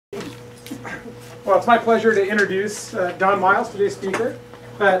Well, it's my pleasure to introduce Don Miles, today's speaker.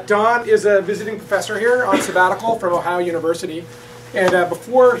 Don is a visiting professor here on sabbatical from Ohio University. And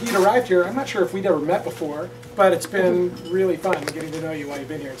before he'd arrived here, I'm not sure if we'd ever met before, but it's been really fun getting to know you while you've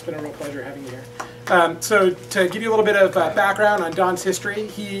been here. It's been a real pleasure having you here. So to give you a little bit of background on Don's history,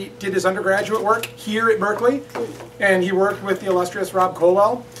 he did his undergraduate work here at Berkeley, and he worked with the illustrious Rob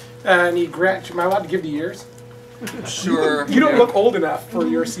Colwell. And he am I allowed to give the years? Sure. You don't look old enough for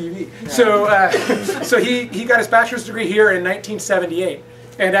your CV. Yeah. So he got his bachelor's degree here in 1978.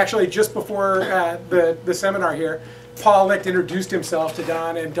 And actually just before the seminar here, Paul Licht introduced himself to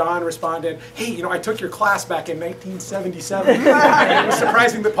Don, and Don responded, "Hey, you know, I took your class back in 1977." It was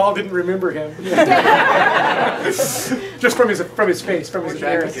surprising that Paul didn't remember him. Yeah. Just from his face, from his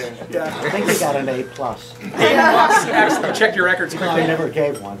appearance. Yeah. I think he got an A+. Actually, check your records. I never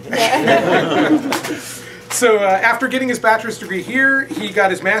gave one. So after getting his bachelor's degree here, he got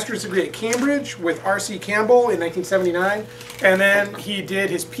his master's degree at Cambridge with R.C. Campbell in 1979, and then he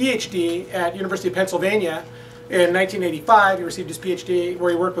did his PhD at University of Pennsylvania. In 1985, he received his PhD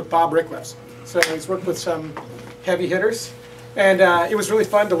where he worked with Bob Rickliffs. So he's worked with some heavy hitters, and it was really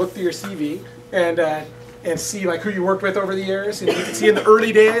fun to look through your CV and see like who you worked with over the years. And you can see in the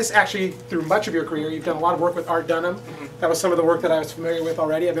early days, actually through much of your career, you've done a lot of work with Art Dunham. That was some of the work that I was familiar with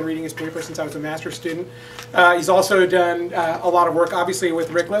already. I've been reading his paper since I was a master's student. He's also done a lot of work, obviously,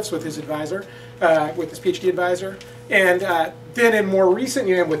 with Rickliffs, with his advisor, with his PhD advisor. And then in more recent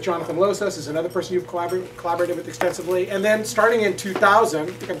years, with Jonathan Lossos is another person you've collaborated with extensively. And then starting in 2000, I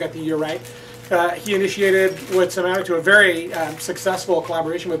think I've got the year right, he initiated what's amounted to a very successful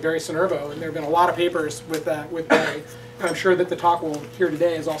collaboration with Barry Cinervo. And there have been a lot of papers with Barry. And I'm sure that the talk we'll hear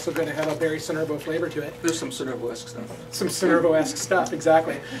today is also going to have a Barry Cinervo flavor to it. There's some Cinervo-esque stuff. Some Cinervo-esque stuff,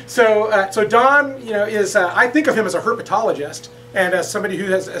 exactly. So, so Don, you know, is I think of him as a herpetologist and as somebody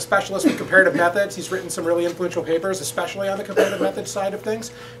who is a specialist in comparative methods. He's written some really influential papers, especially on the comparative methods side of things.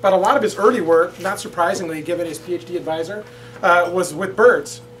 But a lot of his early work, not surprisingly, given his PhD advisor, was with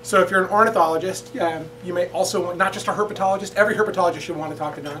birds. So if you're an ornithologist, you may also want, not just a herpetologist, every herpetologist should want to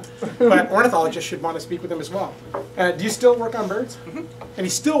talk to Don, but ornithologists should want to speak with him as well. Do you still work on birds? Mm-hmm. And he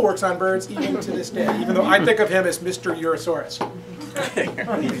still works on birds even to this day, even though I think of him as Mr. Urosaurus.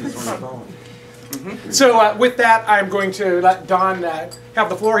 So with that, I'm going to let Don have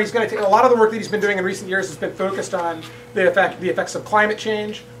the floor. He's going to take a lot of the work that he's been doing in recent years has been focused on the effects of climate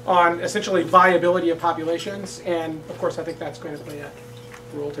change, on essentially viability of populations, and of course I think that's going to play a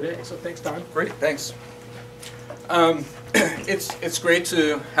role today. So thanks, Don. Great, thanks. It's great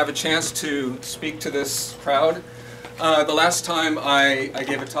to have a chance to speak to this crowd. The last time I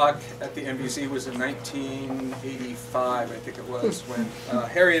gave a talk at the MVZ was in 1985, I think it was, when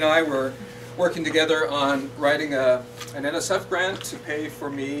Harry and I were working together on writing an NSF grant to pay for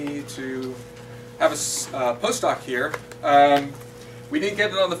me to have a postdoc here. We didn't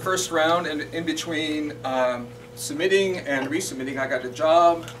get it on the first round, and in between submitting and resubmitting, I got a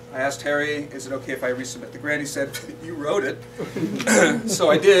job. I asked Harry, is it okay if I resubmit the grant? He said, you wrote it.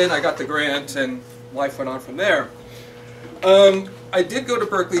 So I did, I got the grant, and life went on from there. I did go to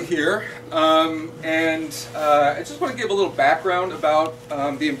Berkeley here, and I just want to give a little background about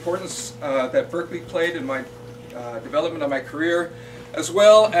the importance that Berkeley played in my development of my career, as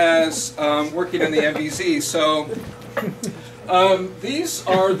well as working in the MVZ. So these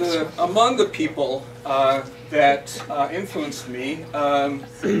are among the people that influenced me.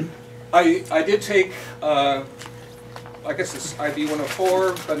 I did take, I guess it's IB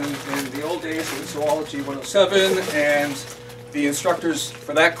 104, but in the old days it was Zoology 107, and the instructors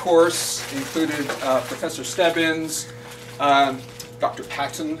for that course included Professor Stebbins, Dr.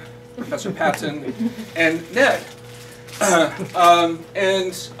 Patton, Professor Patton, and Ned. I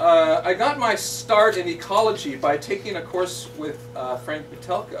got my start in ecology by taking a course with Frank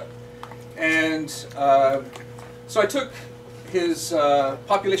Petelka. And so I took his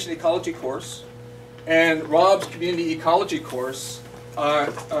population ecology course and Rob's community ecology course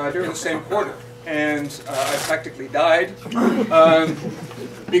during the same quarter. And I practically died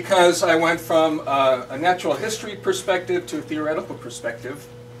because I went from a natural history perspective to a theoretical perspective.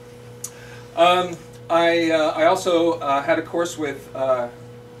 I also had a course with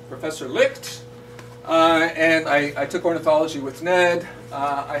Professor Licht, and I took ornithology with Ned.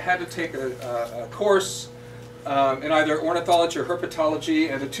 I had to take a course in either ornithology or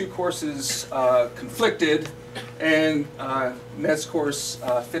herpetology, and the two courses conflicted, and Ned's course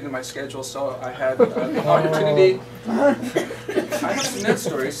fit in my schedule, so I had the opportunity. I have some Ned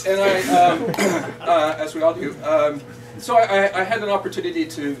stories, and as we all do. So I had an opportunity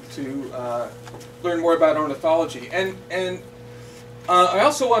to learn more about ornithology, and I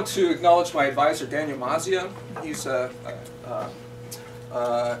also want to acknowledge my advisor, Daniel Mazia. He's an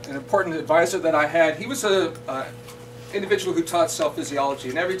important advisor that I had. He was an individual who taught self-physiology,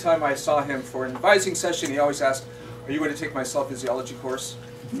 and every time I saw him for an advising session, he always asked, "Are you going to take my self-physiology course?"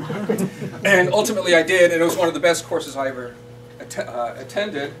 And ultimately I did, and it was one of the best courses I ever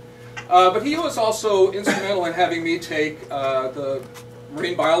attended. But he was also instrumental in having me take the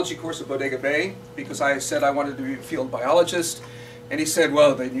marine biology course at Bodega Bay, because I said I wanted to be a field biologist. And he said,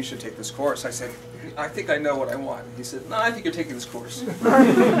 "Well, then you should take this course." I said, "I think I know what I want." He said, "No, I think you're taking this course."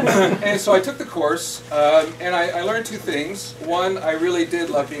 And so I took the course, and I learned two things. One, I really did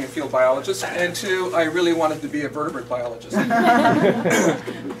love being a field biologist, and two, I really wanted to be a vertebrate biologist.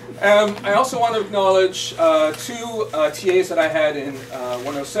 I also want to acknowledge two TAs that I had in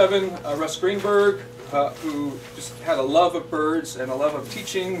 107, Russ Greenberg, who just had a love of birds and a love of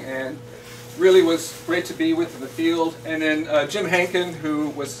teaching, and really was great to be with in the field. And then Jim Hankin,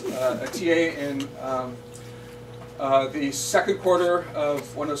 who was a TA in the second quarter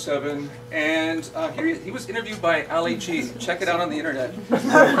of 107. And here he was interviewed by Ali G. Check it out on the internet.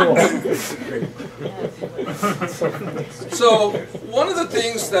 So one of the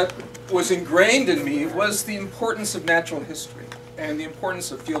things that was ingrained in me was the importance of natural history and the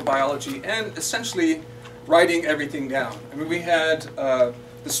importance of field biology, and essentially writing everything down. I mean, we had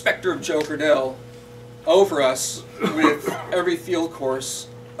the specter of Joe Gerdell over us with every field course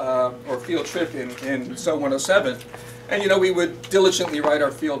or field trip in SO 107. And, you know, we would diligently write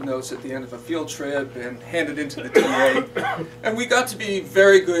our field notes at the end of a field trip and hand it into the TA. And we got to be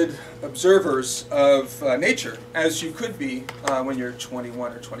very good observers of nature, as you could be when you're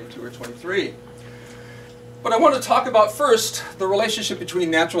 21 or 22 or 23. But I want to talk about first the relationship between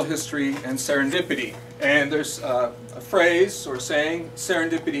natural history and serendipity. And there's a phrase or saying,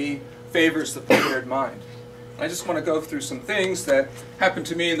 serendipity favors the prepared mind. I just want to go through some things that happened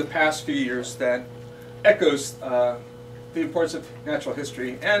to me in the past few years that echoes the importance of natural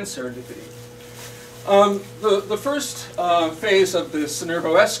history and serendipity. The first phase of the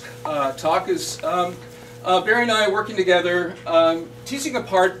Cinervo-esque talk is Barry and I working together, teasing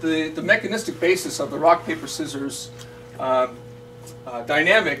apart the mechanistic basis of the rock, paper, scissors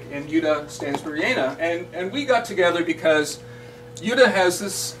dynamic in Euta stansburiana. And we got together because Euta has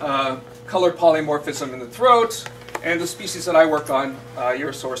this color polymorphism in the throat, and the species that I work on,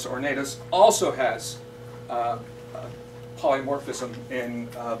 Urosaurus ornatus, also has polymorphism in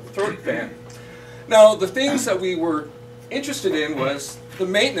the throat fan. Now, the things that we were interested in was the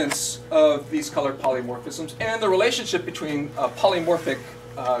maintenance of these color polymorphisms and the relationship between a polymorphic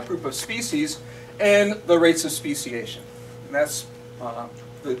group of species and the rates of speciation. And that's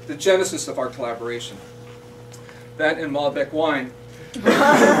the genesis of our collaboration. That and Malbec wine.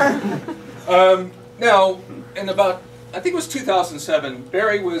 Now, in about, I think it was 2007,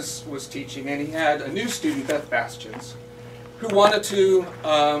 Barry was teaching, and he had a new student, Beth Bastians, who wanted to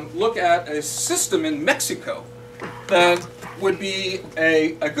look at a system in Mexico that would be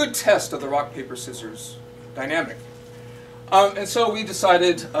a good test of the rock, paper, scissors dynamic. And so we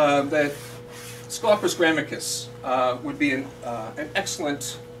decided that Scalopus grammicus would be an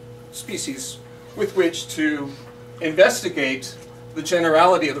excellent species with which to investigate the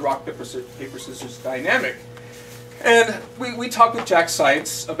generality of the rock, paper, scissors dynamic. And we talked with Jack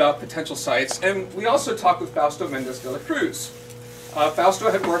Seitz about potential sites, and we also talked with Fausto Mendez de la Cruz. Fausto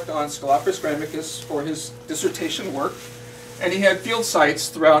had worked on Scalopus grammicus for his dissertation work, and he had field sites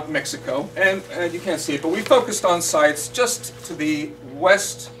throughout Mexico, and you can't see it, but we focused on sites just to the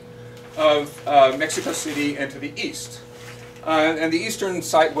west of Mexico City and to the east. And the eastern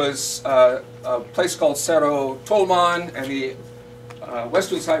site was a place called Cerro Tolman, and the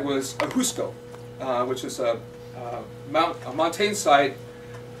western site was Ajusco, which is a mountain site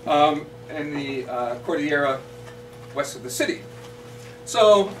in the Cordillera west of the city.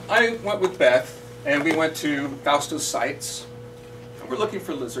 So I went with Beth, and we went to Fausto's sites. We're looking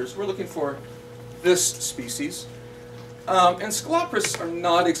for lizards. We're looking for this species. And Scalopus are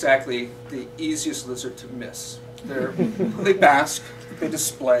not exactly the easiest lizard to miss. They bask, they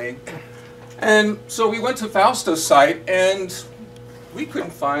display. And so we went to Fausto's site, and we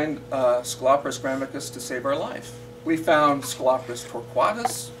couldn't find Scalopus grammicus to save our life. We found Scalopus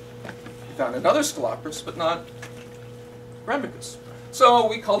torquatus, we found another Scalopus, but not grammicus. So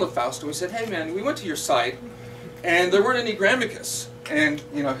we called up Fausto. We said, "Hey man, we went to your site, and there weren't any grammicus." And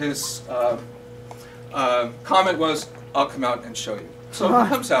you know, his comment was, "I'll come out and show you." So he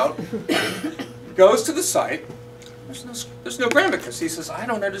comes out, goes to the site. There's no grammicus. He says, "I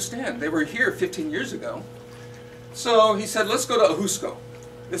don't understand. They were here 15 years ago." So he said, "Let's go to Ajusco."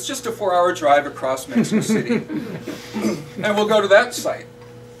 It's just a 4-hour drive across Mexico City. And we'll go to that site.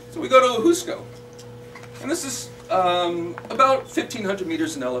 So we go to Ajusco. And this is about 1,500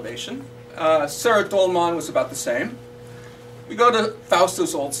 meters in elevation. Cerro Dolman was about the same. We go to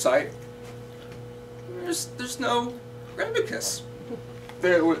Fausto's old site. There's no Rambicus.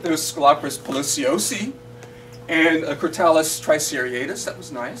 There's Scalopus policiosi and a Crotalus triceriatus. That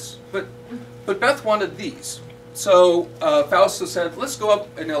was nice. But Beth wanted these. So Fausto said, let's go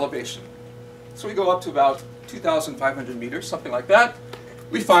up in elevation. So we go up to about 2,500 meters, something like that.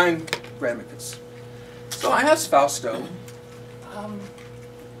 We find Rambicus. So I asked Fausto,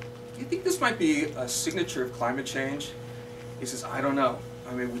 do you think this might be a signature of climate change? He says, I don't know.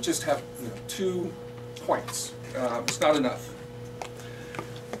 I mean, we just have 2 points. It's not enough.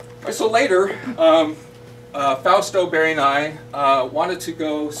 All right, so later, Fausto, Barry, and I wanted to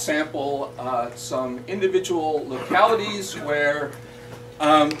go sample some individual localities where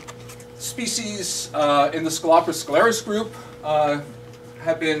species in the Scalopus scalaris group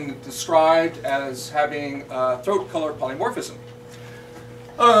have been described as having throat color polymorphism.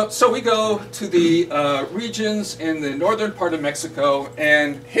 So we go to the regions in the northern part of Mexico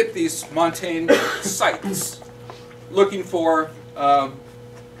and hit these montane sites, looking for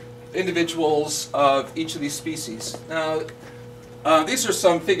individuals of each of these species. Now, these are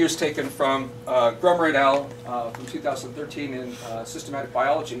some figures taken from Grummer et al. From 2013 in Systematic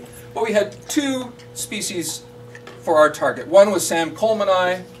Biology. But we had 2 species for our target. One was Sam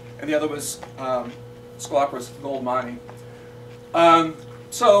Colemanni, and the other was Scalopus goldmani.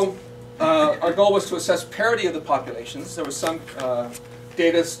 So our goal was to assess parity of the populations. There was some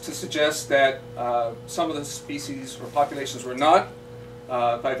data to suggest that some of the species or populations were not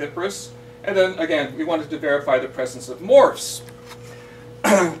viviparous. And then again, we wanted to verify the presence of morphs.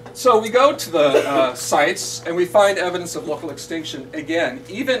 So we go to the sites and we find evidence of local extinction again,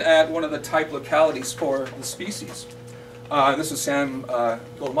 even at one of the type localities for the species. This is Sam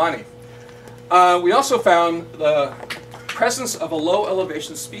goldmani. We also found the presence of a low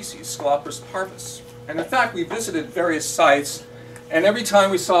elevation species, Scalopus parvus. And in fact, we visited various sites, and every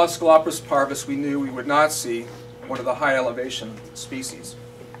time we saw Scalopus parvus, we knew we would not see one of the high elevation species.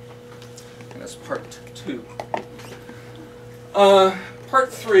 And that's part 2.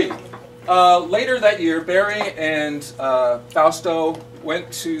 Part 3. Later that year, Barry and Fausto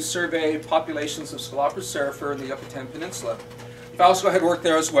went to survey populations of Scalopus serifer in the Yucatan Peninsula. Fausto had worked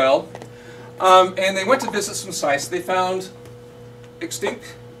there as well. And they went to visit some sites. They found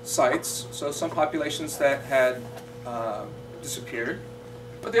extinct sites, so some populations that had disappeared.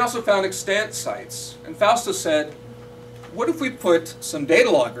 But they also found extant sites. And Fausto said, what if we put some data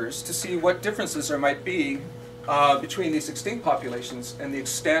loggers to see what differences there might be between these extinct populations and the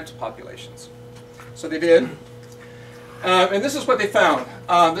extant populations? So they did. And this is what they found.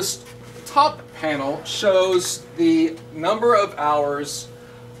 This top panel shows the number of hours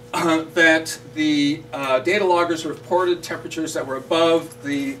that the data loggers reported temperatures that were above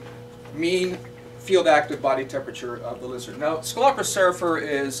the mean field active body temperature of the lizard. Now, Scalopus serifer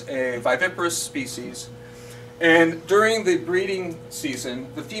is a viviparous species, and during the breeding season,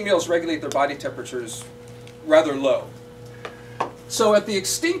 the females regulate their body temperatures rather low. So at the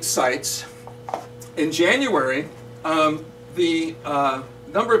extinct sites, in January, the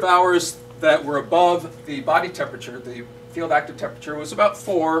number of hours that were above the body temperature, the field active temperature, was about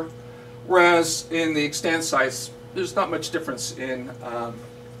 4, whereas in the extant sites, there's not much difference in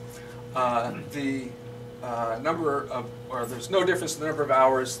the number of, or there's no difference in the number of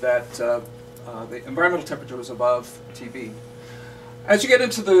hours that the environmental temperature was above TB. As you get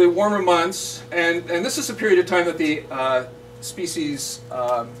into the warmer months, and this is a period of time that the species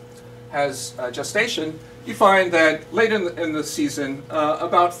has gestation, you find that late in the season,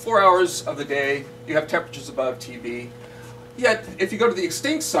 about 4 hours of the day, you have temperatures above TB. Yet, if you go to the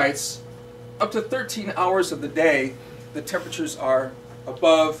extinct sites, up to 13 hours of the day, the temperatures are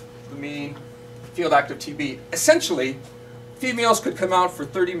above the mean field active TB. Essentially, females could come out for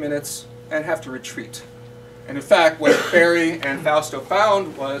 30 minutes and have to retreat. And in fact, what Barry and Fausto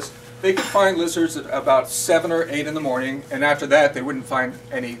found was they could find lizards at about 7 or 8 in the morning, and after that, they wouldn't find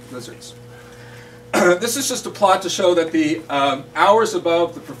any lizards. This is just a plot to show that the hours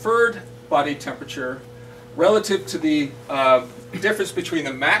above the preferred body temperature relative to the difference between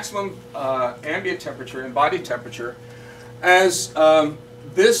the maximum ambient temperature and body temperature, as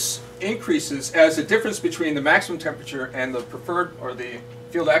this increases, as the difference between the maximum temperature and the preferred or the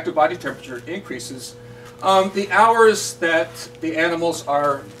field active body temperature increases, the hours that the animals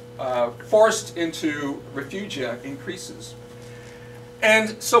are forced into refugia increases.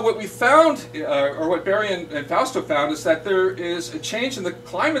 And so what we found, or what Barry and Fausto found, is that there is a change in the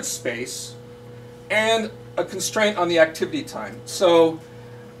climate space and a constraint on the activity time. So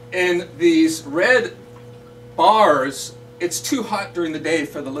in these red bars, it's too hot during the day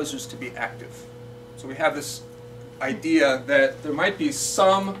for the lizards to be active. So we have this idea that there might be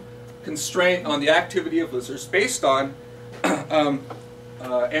some constraint on the activity of lizards based on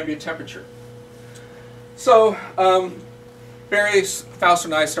ambient temperature. So Barry, Fausto,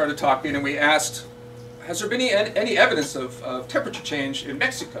 and I started talking, and we asked, has there been any evidence of temperature change in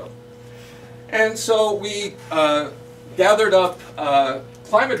Mexico? And so we gathered up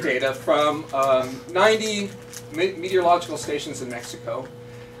climate data from 90 meteorological stations in Mexico,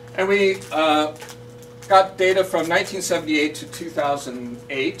 and we got data from 1978 to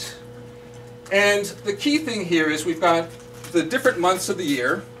 2008. And the key thing here is we've got the different months of the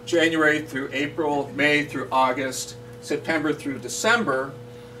year, January through April, May through August, September through December.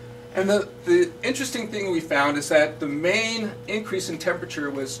 And the interesting thing we found is that the main increase in temperature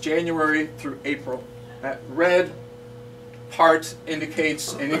was January through April. That red part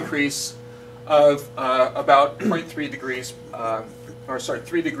indicates an increase of about 0.3 degrees,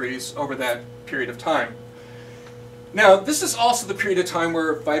 3 degrees over that period of time. Now, this is also the period of time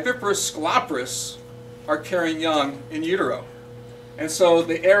where viviparous scalopris are carrying young in utero. And so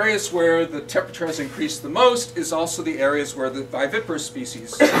the areas where the temperature has increased the most is also the areas where the viviparous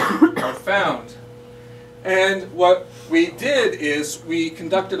species are found. And what we did is we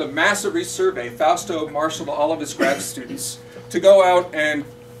conducted a massive resurvey. Fausto marshaled all of his grad students to go out and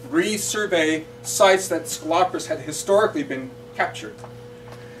resurvey sites that scalopris had historically been captured.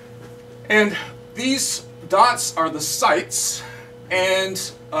 And these dots are the sites,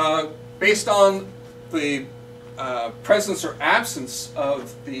 and based on the presence or absence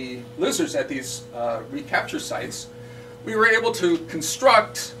of the lizards at these recapture sites, we were able to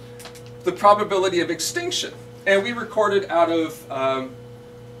construct the probability of extinction. And we recorded out of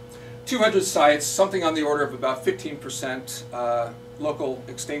 200 sites something on the order of about 15% local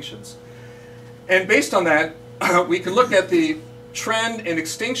extinctions. And based on that, we can look at the trend in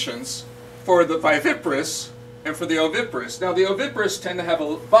extinctions for the viviparous and for the oviparous. Now, the oviparous tend to have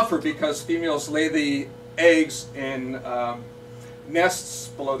a buffer because females lay the eggs in nests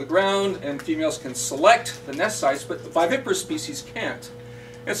below the ground, and females can select the nest sites, but the viviparous species can't.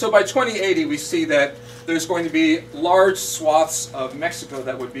 And so by 2080, we see that there's going to be large swaths of Mexico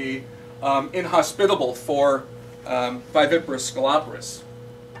that would be inhospitable for viviparous scalopris.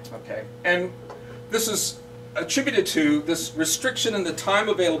 Okay, and this is attributed to this restriction in the time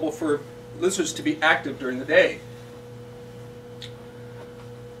available for lizards to be active during the day.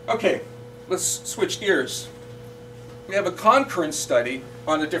 Okay, let's switch gears. We have a concurrent study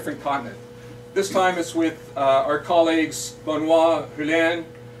on a different continent. This time it's with our colleagues Benoit, Julien,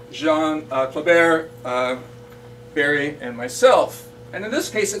 Jean Clabert, Barry, and myself. And in this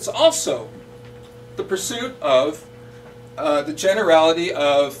case, it's also the pursuit of the generality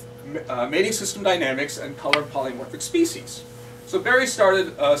of mating system dynamics and color polymorphic species. So Barry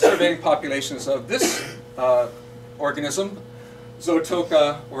started surveying populations of this organism,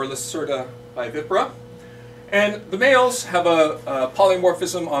 Zootoca or Lacerta vivipara. And the males have a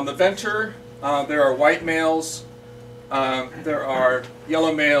polymorphism on the venter. There are white males, there are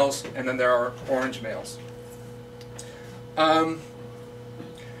yellow males, and then there are orange males. And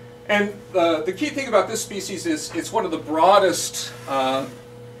the key thing about this species is it's one of the broadest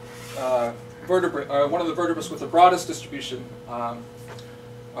one of the vertebrates with the broadest distribution on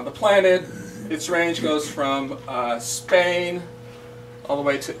the planet. Its range goes from Spain all the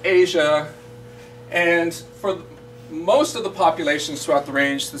way to Asia, and for most of the populations throughout the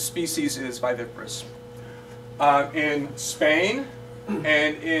range, the species is viviparous. In Spain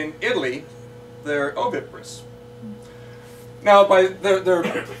and in Italy, they're oviparous. Now,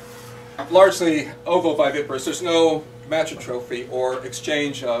 they're largely ovoviviparous. There's no matotrophy or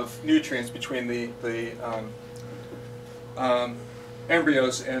exchange of nutrients between the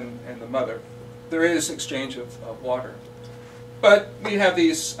embryos and the mother. There is exchange of water. But we have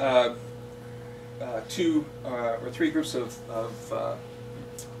these two or three groups of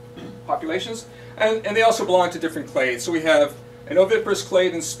populations, and they also belong to different clades. So we have an oviparous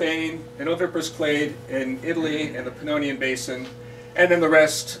clade in Spain, an oviparous clade in Italy and the Pannonian Basin, and then the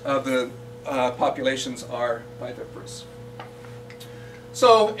rest of the populations are viviparous.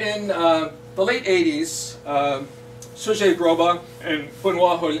 So in the late 80s, Serge Groba and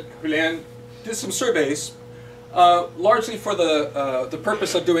Benoit Julien did some surveys, largely for the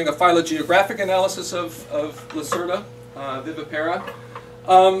purpose of doing a phylogeographic analysis of Lacerta vivipara,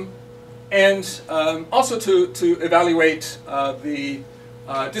 and also to evaluate the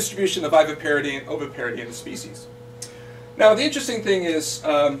distribution of viviparity and oviparity in the species. Now, the interesting thing is,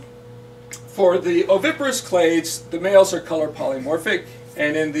 for the oviparous clades, the males are color polymorphic,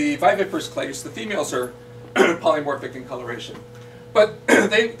 and in the viviparous clades, the females are polymorphic in coloration. But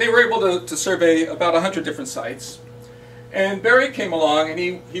they were able to survey about 100 different sites. And Barry came along, and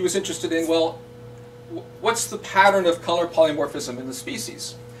he was interested in, well, what's the pattern of color polymorphism in the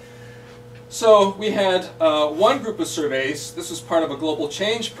species? So we had one group of surveys. This was part of a global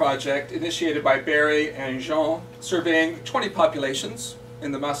change project initiated by Barry and Jean, surveying 20 populations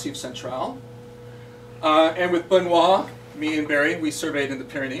in the Massif Central. And with Benoit, me and Barry, we surveyed in the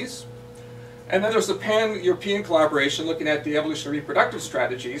Pyrenees. And then there was a pan-European collaboration looking at the evolution of reproductive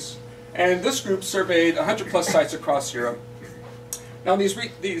strategies. And this group surveyed 100 plus sites across Europe. Now these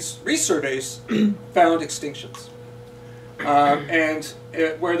resurveys found extinctions.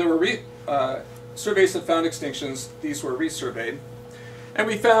 Where there were surveys that found extinctions, these were resurveyed. And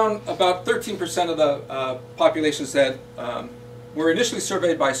we found about 13% of the populations that were initially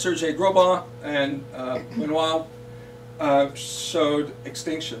surveyed by Serge Grobin and Benoit showed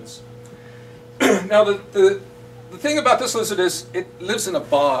extinctions. Now the thing about this lizard is it lives in a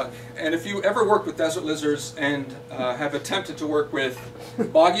bog, and if you ever work with desert lizards and have attempted to work with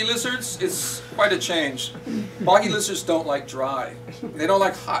boggy lizards, it's quite a change. Boggy lizards don't like dry. They don't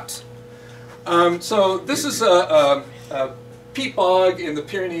like hot. So this is a peat bog in the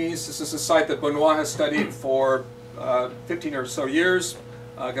Pyrenees. This is a site that Benoit has studied for 15 or so years,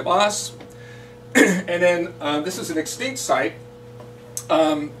 Gabas. And then this is an extinct site.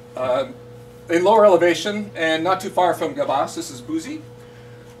 In lower elevation and not too far from Gabas. This is Bouzy.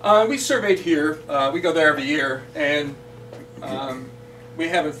 We surveyed here. We go there every year, and we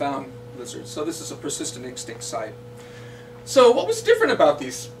haven't found lizards. So this is a persistent extinct site. So what was different about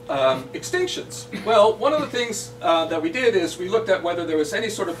these extinctions? Well, one of the things that we did is we looked at whether there was any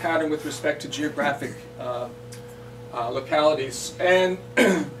sort of pattern with respect to geographic localities. And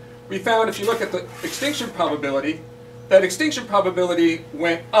we found, if you look at the extinction probability, that extinction probability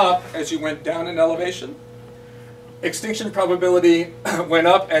went up as you went down in elevation. Extinction probability went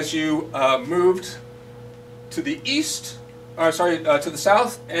up as you moved to the east, to the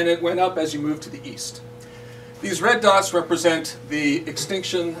south, and it went up as you moved to the east. These red dots represent the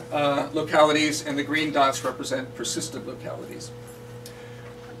extinction localities, and the green dots represent persistent localities.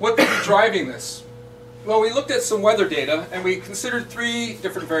 What could be driving this? Well, we looked at some weather data, and we considered 3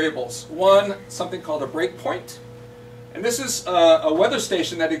 different variables. One, something called a break point. And this is a weather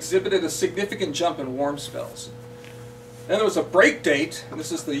station that exhibited a significant jump in warm spells. Then there was a break date, and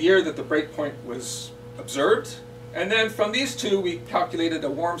this is the year that the break point was observed. And then from these two, we calculated a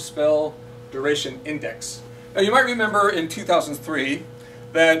warm spell duration index. Now you might remember in 2003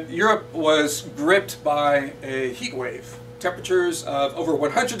 that Europe was gripped by a heat wave. Temperatures of over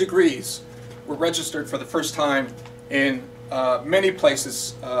 100 degrees were registered for the first time in many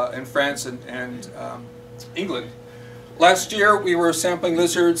places in France and England. Last year, we were sampling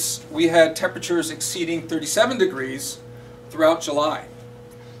lizards. We had temperatures exceeding 37 degrees throughout July.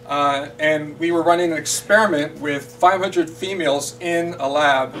 And we were running an experiment with 500 females in a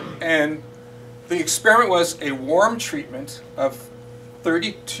lab. And the experiment was a warm treatment of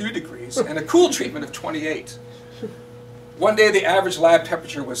 32 degrees and a cool treatment of 28. One day, the average lab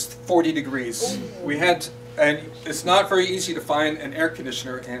temperature was 40 degrees. We had, and it's not very easy to find an air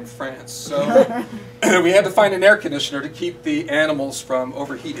conditioner in France. So we had to find an air conditioner to keep the animals from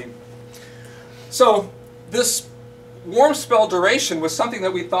overheating. So this warm spell duration was something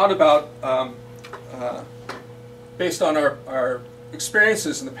that we thought about based on our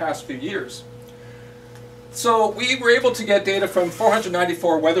experiences in the past few years. So we were able to get data from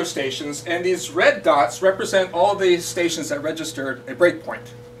 494 weather stations, and these red dots represent all the stations that registered a breakpoint.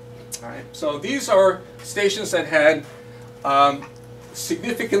 All right. So these are stations that had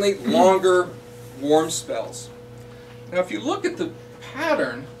significantly longer warm spells. Now if you look at the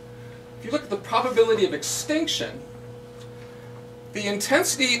pattern, if you look at the probability of extinction, the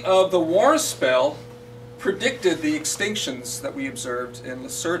intensity of the warm spell predicted the extinctions that we observed in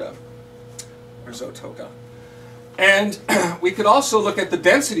Lacerda, or Zootoca. And we could also look at the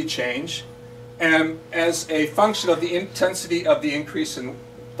density change as a function of the intensity of the increase in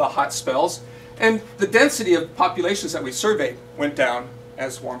the hot spells, and the density of populations that we surveyed went down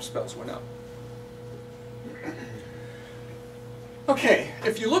as warm spells went up. Okay,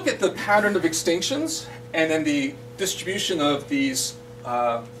 if you look at the pattern of extinctions and then the distribution of these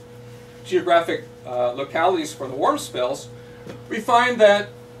geographic localities for the warm spells, we find that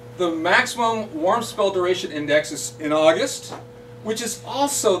the maximum warm spell duration index is in August, which is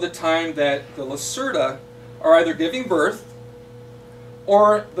also the time that the Lacerda are either giving birth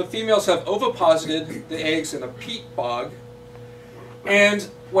or the females have oviposited the eggs in a peat bog, and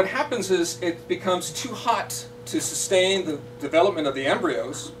what happens is it becomes too hot to sustain the development of the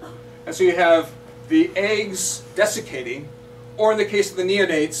embryos, and so you have the eggs desiccating, or in the case of the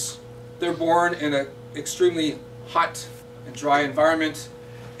neonates, they're born in an extremely hot and dry environment,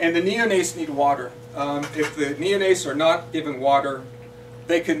 and the neonates need water. If the neonates are not given water,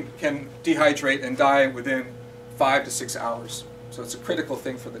 they can dehydrate and die within 5 to 6 hours. So it's a critical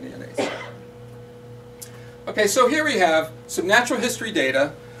thing for the neonates. Okay, so here we have some natural history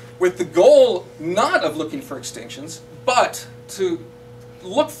data with the goal not of looking for extinctions, but to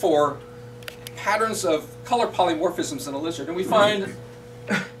look for patterns of color polymorphisms in a lizard. And we find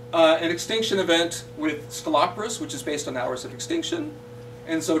an extinction event with Sceloporus, which is based on hours of extinction,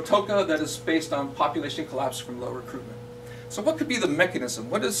 and Zootoca, that is based on population collapse from low recruitment. So what could be the mechanism?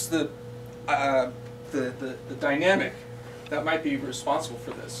 What is the dynamic that might be responsible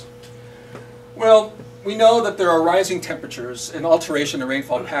for this? Well, we know that there are rising temperatures and alteration in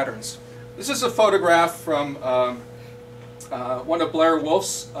rainfall patterns. This is a photograph from one of Blair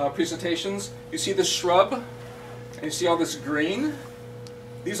Wolf's presentations. You see this shrub, and you see all this green.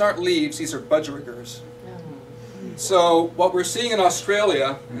 These aren't leaves, these are budgerigars. So what we're seeing in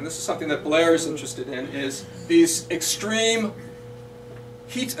Australia, and this is something that Blair is interested in, is these extreme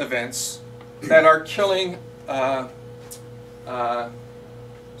heat events that are killing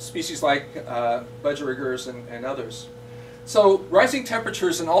species like budgerigars and others. So rising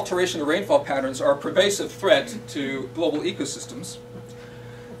temperatures and alteration of rainfall patterns are a pervasive threat to global ecosystems.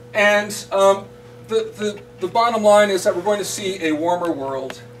 And the bottom line is that we're going to see a warmer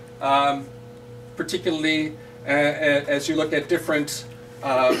world, particularly as you look at different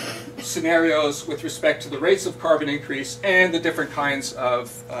scenarios with respect to the rates of carbon increase and the different kinds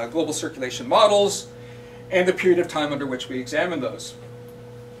of global circulation models and the period of time under which we examine those.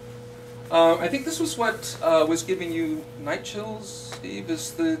 I think this was what was giving you night chills, Steve,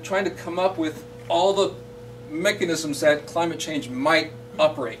 is trying to come up with all the mechanisms that climate change might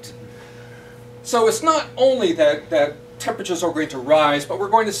operate. So it's not only that temperatures are going to rise, but we're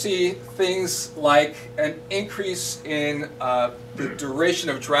going to see things like an increase in the duration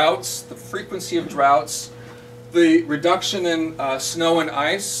of droughts, the frequency of droughts, the reduction in snow and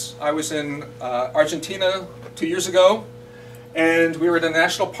ice. I was in Argentina 2 years ago, and we were at a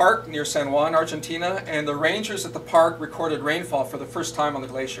national park near San Juan, Argentina, and the rangers at the park recorded rainfall for the first time on the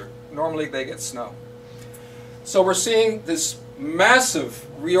glacier. Normally they get snow. So we're seeing this massive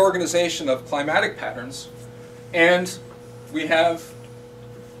reorganization of climatic patterns, and we have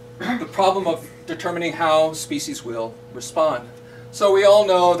the problem of determining how species will respond. So we all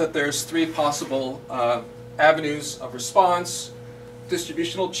know that there's 3 possible avenues of response: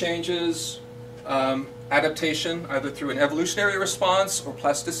 distributional changes, adaptation, either through an evolutionary response or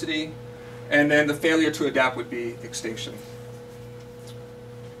plasticity, and then the failure to adapt would be extinction.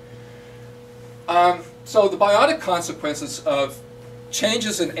 So the biotic consequences of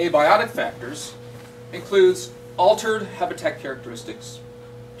changes in abiotic factors includes altered habitat characteristics,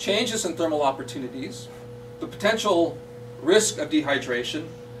 changes in thermal opportunities, the potential risk of dehydration,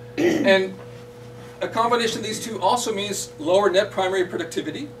 and a combination of these two also means lower net primary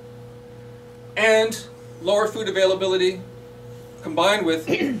productivity and lower food availability combined with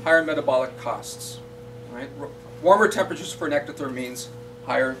higher metabolic costs. Right? Warmer temperatures for an ectotherm means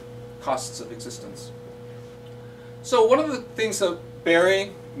higher costs of existence. So one of the things that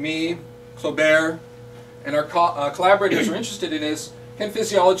Barry, me, Claubert, and our collaborators are interested in is, can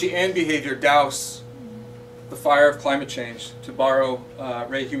physiology and behavior douse the fire of climate change, to borrow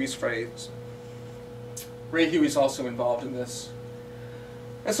Ray Huey's phrase. Ray Huey's also involved in this.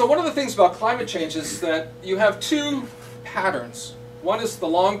 And so one of the things about climate change is that you have 2 patterns. One is the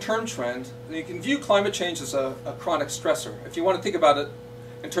long-term trend, and you can view climate change as a chronic stressor, if you want to think about it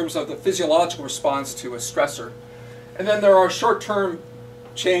in terms of the physiological response to a stressor. And then there are short-term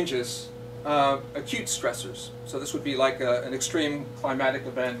changes, acute stressors. So this would be like an extreme climatic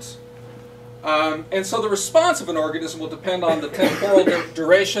event. And so the response of an organism will depend on the temporal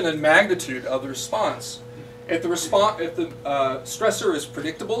duration and magnitude of the response. If the stressor is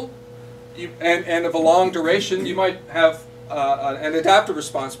predictable and of a long duration, you might have an adaptive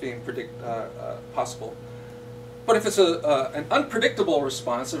response being possible. But if it's an unpredictable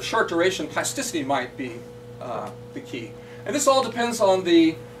response, of short duration, plasticity might be the key. And this all depends on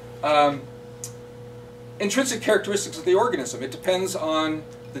the intrinsic characteristics of the organism. It depends on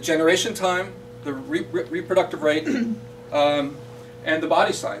the generation time, the reproductive rate, and the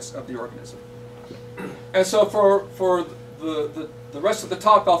body size of the organism. And so for the rest of the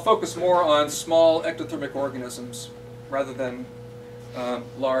talk, I'll focus more on small ectothermic organisms rather than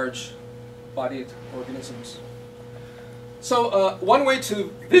large-bodied organisms. So one way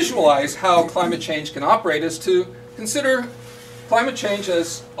to visualize how climate change can operate is to consider climate change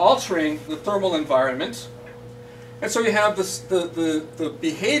as altering the thermal environment. And so you have this, the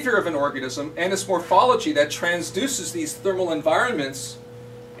behavior of an organism and its morphology that transduces these thermal environments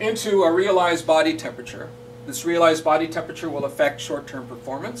into a realized body temperature. This realized body temperature will affect short-term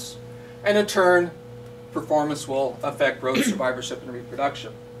performance, and in turn, performance will affect growth, survivorship, and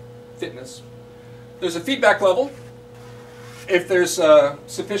reproduction, fitness. There's a feedback level. If there's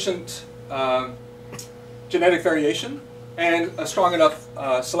sufficient genetic variation and a strong enough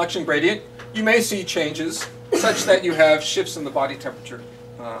selection gradient, you may see changes such that you have shifts in the body temperature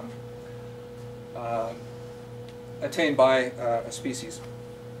attained by a species.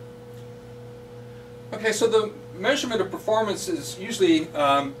 Okay, so the measurement of performance is usually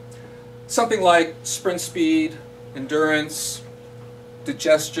something like sprint speed, endurance,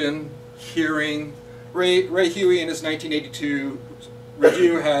 digestion, hearing. Ray Huey in his 1982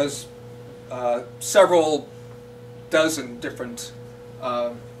 review has several dozen different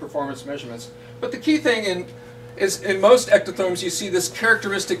performance measurements. But the key thing is in most ectotherms you see this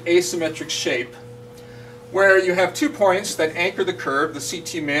characteristic asymmetric shape where you have 2 points that anchor the curve, the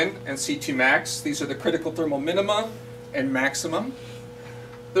CT min and CT max. These are the critical thermal minima and maximum.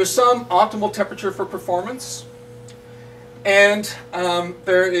 There's some optimal temperature for performance, and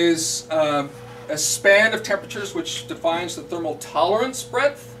there is a span of temperatures which defines the thermal tolerance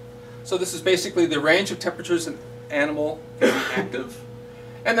breadth. So this is basically the range of temperatures an animal can be active.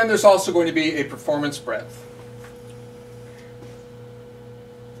 And then there's also going to be a performance breadth.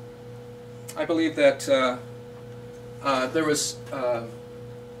 I believe that there was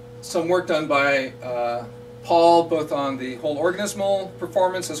some work done by Paul both on the whole organismal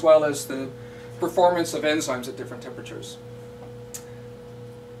performance as well as the performance of enzymes at different temperatures.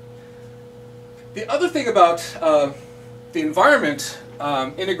 The other thing about the environment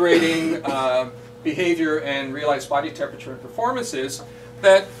integrating behavior and realized body temperature and performance is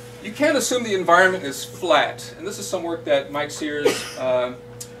that you can't assume the environment is flat. And this is some work that Mike Sears,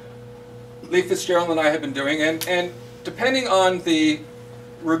 Lee Fitzgerald and I have been doing. And depending on the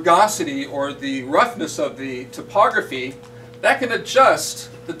rugosity or the roughness of the topography, that can adjust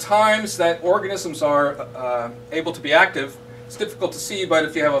the times that organisms are able to be active. It's difficult to see, but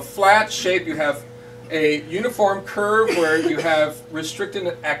if you have a flat shape, you have a uniform curve where you have restricted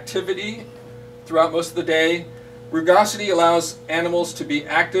activity throughout most of the day. Rugosity allows animals to be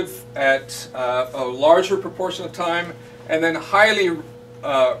active at a larger proportion of time, and then highly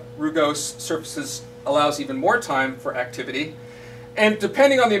rugose surfaces allows even more time for activity. And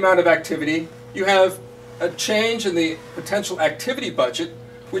depending on the amount of activity, you have a change in the potential activity budget,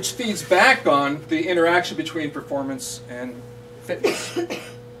 which feeds back on the interaction between performance and fitness.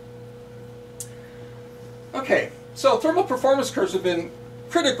 Okay, so thermal performance curves have been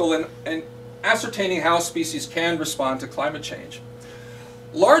critical in ascertaining how species can respond to climate change,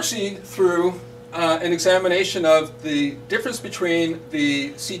 largely through an examination of the difference between the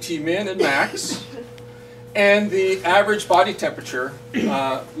CT min and max and the average body temperature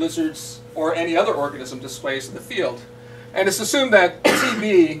lizards or any other organism displays in the field. And it's assumed that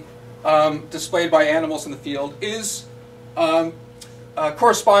TB displayed by animals in the field is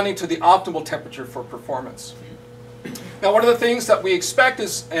corresponding to the optimal temperature for performance. Now, one of the things that we expect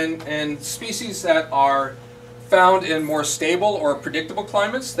is, in species that are found in more stable or predictable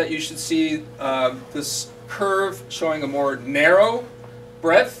climates, that you should see this curve showing a more narrow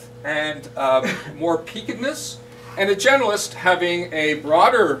breadth and more peakedness, and a generalist having a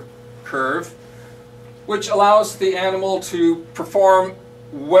broader curve, which allows the animal to perform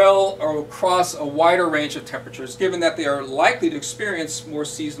well or across a wider range of temperatures, given that they are likely to experience more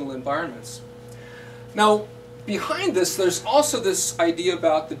seasonal environments. Now, behind this, there's also this idea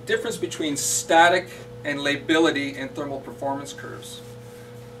about the difference between static and lability in thermal performance curves.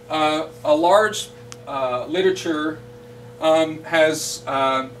 A large literature has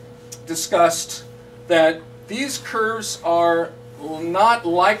discussed that these curves are not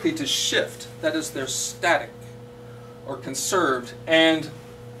likely to shift. That is, they're static or conserved. And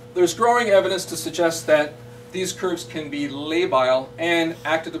there's growing evidence to suggest that these curves can be labile and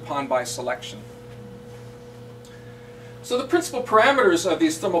acted upon by selection. So the principal parameters of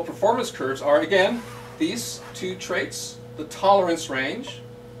these thermal performance curves are, again, these 2 traits: the tolerance range,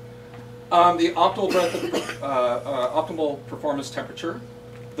 the optimal breadth of optimal performance temperature,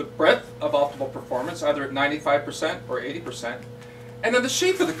 the breadth of optimal performance, either at 95% or 80%, and then the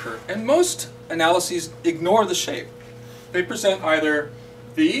shape of the curve. And most analyses ignore the shape. They present either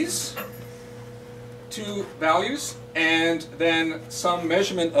these two values and then some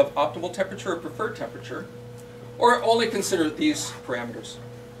measurement of optimal temperature or preferred temperature, or only consider these parameters.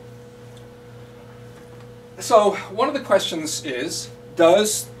 So one of the questions is,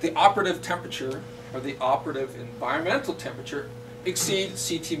 does the operative temperature or the operative environmental temperature exceed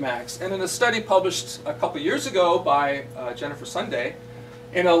CT max? And in a study published a couple years ago by Jennifer Sunday,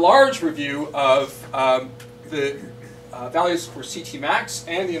 in a large review of the values for CT max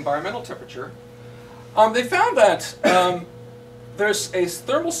and the environmental temperature, they found that there's a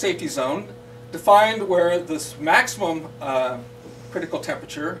thermal safety zone defined where this maximum critical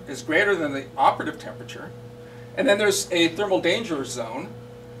temperature is greater than the operative temperature, and then there's a thermal danger zone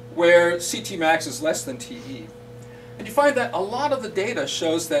where CT max is less than TE. And you find that a lot of the data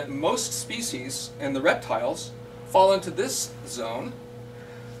shows that most species in the reptiles fall into this zone.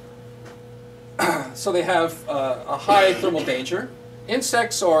 So they have a high thermal danger.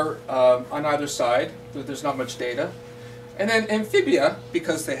 Insects are on either side, there's not much data. And then amphibia,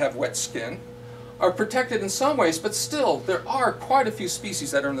 because they have wet skin, are protected in some ways, but still there are quite a few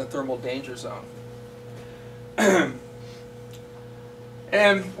species that are in the thermal danger zone.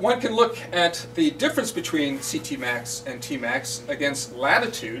 And one can look at the difference between CT max and Tmax against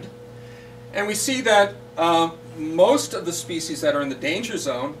latitude, and we see that most of the species that are in the danger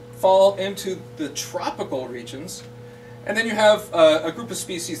zone fall into the tropical regions, and then you have a group of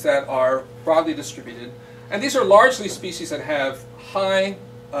species that are broadly distributed, and these are largely species that have high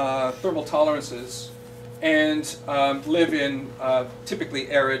thermal tolerances and live in typically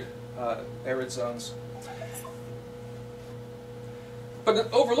arid zones. But an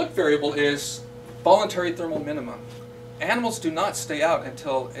overlooked variable is voluntary thermal minimum. Animals do not stay out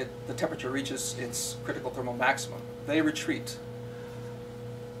until the temperature reaches its critical thermal maximum. They retreat.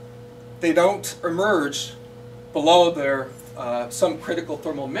 They don't emerge below their some critical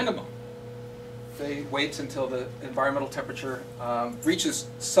thermal minimum. They wait until the environmental temperature reaches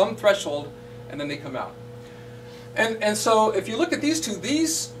some threshold, and then they come out. And so if you look at these two,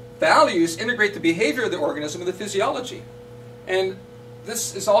 these values integrate the behavior of the organism with the physiology. And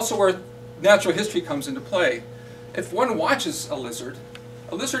this is also where natural history comes into play. If one watches a lizard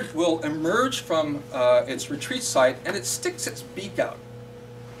will emerge from its retreat site and it sticks its beak out,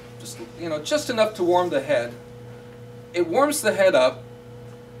 just enough to warm the head. It warms the head up,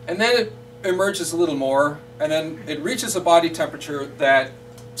 and then it emerges a little more, and then it reaches a body temperature that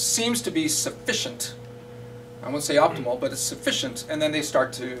seems to be sufficient. I won't say optimal, but it's sufficient, and then they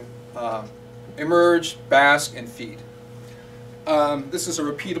start to emerge, bask, and feed. This is a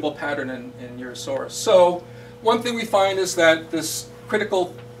repeatable pattern in Urosaurus. So one thing we find is that this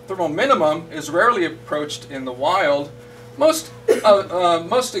critical thermal minimum is rarely approached in the wild. Most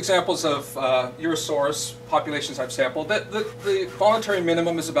examples of Urosaurus populations I've sampled, the voluntary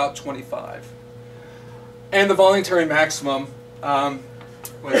minimum is about 25. And the voluntary maximum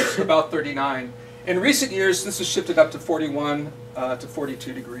was about 39. In recent years, this has shifted up to 41 to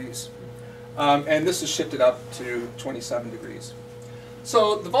 42 degrees. And this has shifted up to 27 degrees.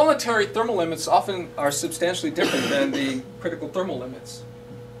 So the voluntary thermal limits often are substantially different than the critical thermal limits.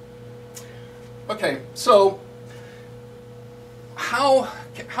 Okay, so how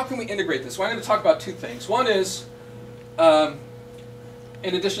can we integrate this? Well, I'm going to talk about two things. One is, in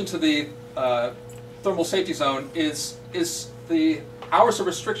addition to the thermal safety zone, is the hours of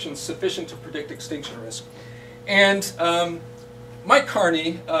restriction sufficient to predict extinction risk? And Mike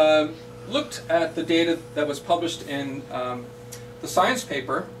Carney looked at the data that was published in the science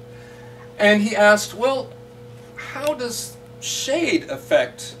paper, and he asked, well, how does shade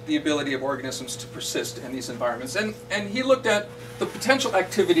affect the ability of organisms to persist in these environments? And he looked at the potential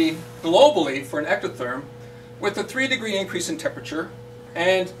activity globally for an ectotherm with a 3-degree increase in temperature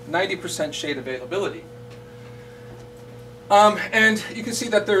and 90% shade availability. And you can see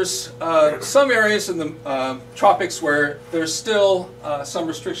that there's some areas in the tropics where there's still some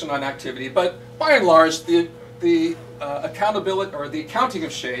restriction on activity, but by and large, the accountability or the accounting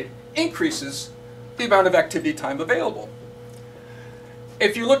of shade increases the amount of activity time available.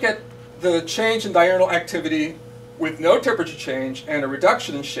 If you look at the change in diurnal activity with no temperature change and a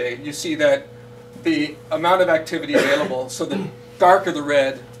reduction in shade, you see that the amount of activity available, so the darker the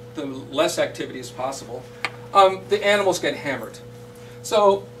red, the less activity is possible. The animals get hammered.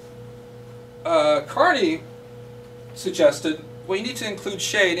 So Carney suggested, well, you need to include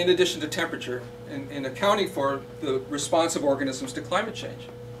shade in addition to temperature in accounting for the response of organisms to climate change.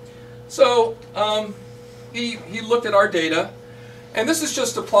 So he looked at our data, and this is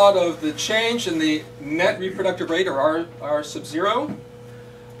just a plot of the change in the net reproductive rate, or R sub 0.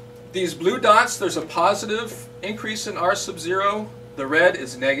 These blue dots, there's a positive increase in R sub 0. The red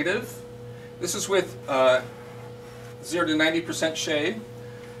is negative. This is with 0 to 90% shade.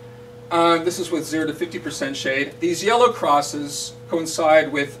 This is with 0 to 50% shade. These yellow crosses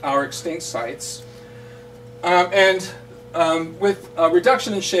coincide with our extinct sites. With a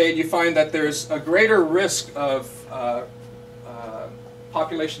reduction in shade, you find that there's a greater risk of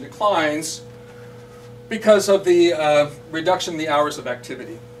population declines because of the reduction in the hours of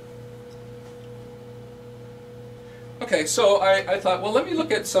activity. Okay, so I thought, well, let me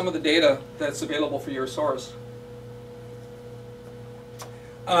look at some of the data that's available for Urosaurus.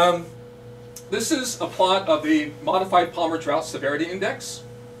 This is a plot of the Modified Palmer Drought Severity Index.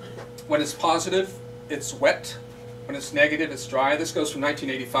 When it's positive, it's wet. When it's negative, it's dry. This goes from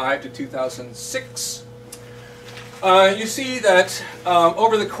 1985 to 2006. You see that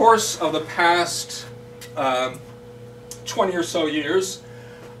over the course of the past 20 or so years,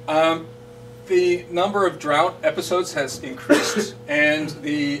 the number of drought episodes has increased, and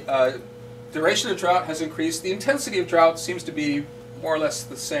the duration of drought has increased. The intensity of drought seems to be more or less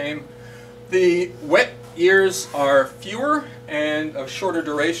the same. The wet years are fewer and of shorter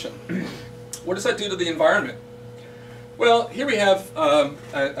duration. What does that do to the environment? Well, here we have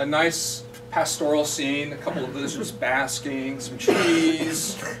a nice pastoral scene, a couple of lizards basking, some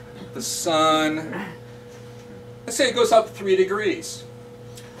trees, the sun. Let's say it goes up 3 degrees.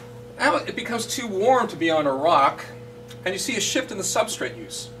 Now it becomes too warm to be on a rock, and you see a shift in the substrate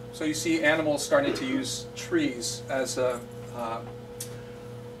use. So you see animals starting to use trees as a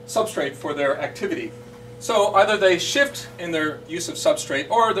substrate for their activity. So either they shift in their use of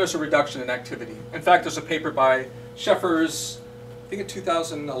substrate, or there's a reduction in activity. In fact, there's a paper by Sheffers, I think in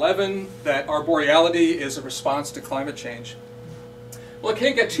 2011, that arboreality is a response to climate change. Well, it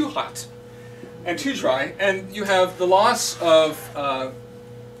can't get too hot and too dry, and you have the loss of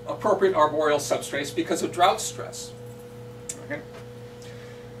appropriate arboreal substrates because of drought stress.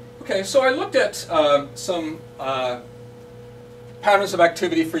 Okay, so I looked at some patterns of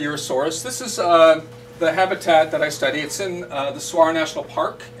activity for Urosaurus. This is the habitat that I study. It's in the Saguaro National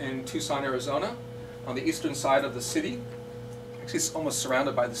Park in Tucson, Arizona, on the eastern side of the city. Actually, it's almost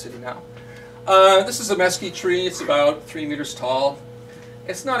surrounded by the city now. This is a mesquite tree. It's about 3 meters tall.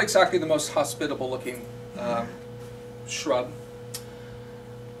 It's not exactly the most hospitable looking shrub.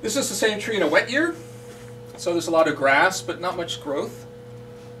 This is the same tree in a wet year, so there's a lot of grass, but not much growth.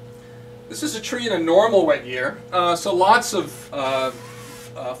 This is a tree in a normal wet year, so lots of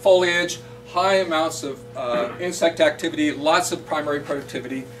foliage, high amounts of insect activity, lots of primary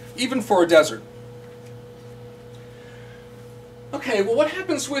productivity, even for a desert. Okay, well, what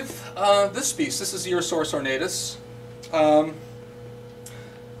happens with this species? This is Urosaurus ornatus.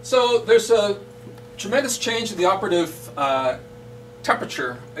 So there's a tremendous change in the operative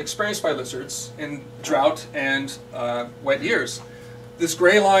temperature experienced by lizards in drought and wet years. This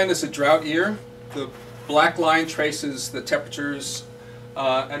gray line is a drought year. The black line traces the temperatures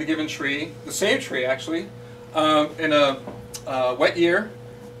at a given tree, the same tree actually, in a wet year.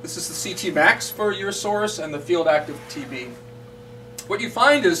 This is the CT max for Urosaurus and the field active TB. What you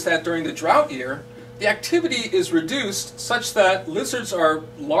find is that during the drought year, the activity is reduced such that lizards are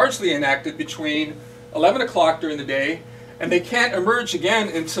largely inactive between 11 o'clock during the day, and they can't emerge again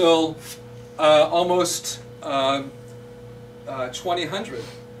until almost 2000.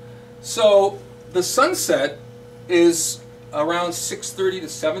 So the sunset is around 6:30 to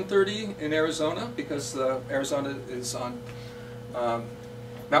 7:30 in Arizona, because Arizona is on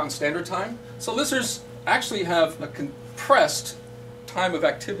Mountain Standard Time. So lizards actually have a compressed time of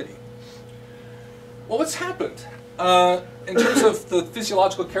activity. Well, what's happened in terms of the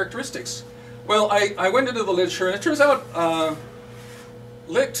physiological characteristics? Well, I went into the literature, and it turns out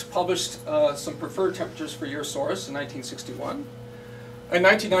Licht published some preferred temperatures for Urosaurus in 1961. In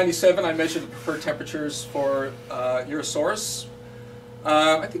 1997, I measured the preferred temperatures for Urosaurus.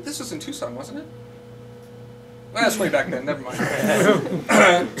 I think this was in Tucson, wasn't it? Well, that's way back then, never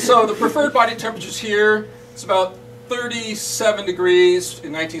mind. So the preferred body temperatures here, it's about 37 degrees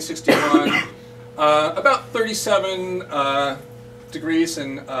in 1961, about 37 degrees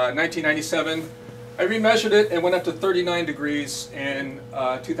in 1997. I remeasured it and went up to 39 degrees in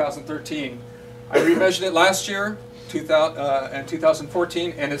 2013. I remeasured it last year, and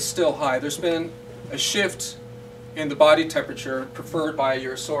 2014, and it's still high. There's been a shift in the body temperature preferred by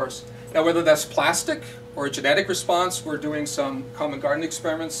Urosaurus. Now, whether that's plastic or a genetic response, we're doing some common garden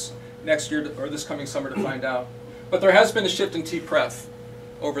experiments next year or this coming summer to find out. But there has been a shift in T-pref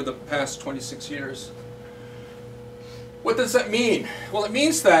over the past 26 years. What does that mean? Well, it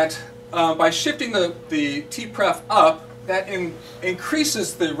means that by shifting the T-pref up, that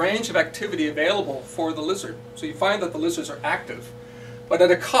increases the range of activity available for the lizard. So you find that the lizards are active. but at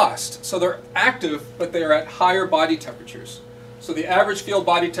a cost. So they're active, but they're at higher body temperatures. So the average field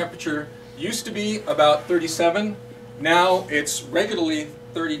body temperature used to be about 37. Now it's regularly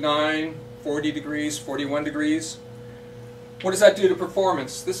 39, 40 degrees, 41 degrees. What does that do to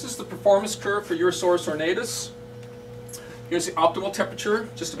performance? This is the performance curve for Urosaurus ornatus. Here's the optimal temperature,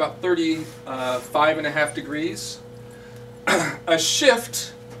 just about 35.5 degrees. A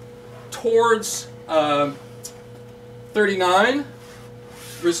shift towards 39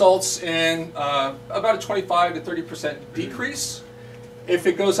 results in about a 25 to 30% decrease. If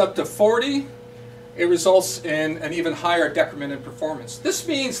it goes up to 40, it results in an even higher decrement in performance. This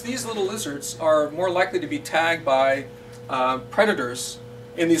means these little lizards are more likely to be tagged by predators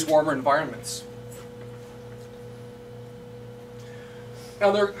in these warmer environments.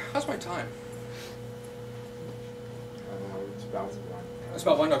 Now, how's my time? It's about one. It's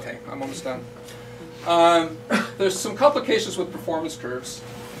about one? Okay, I'm almost done. There's some complications with performance curves,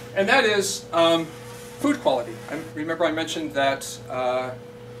 and that is food quality. Remember I mentioned that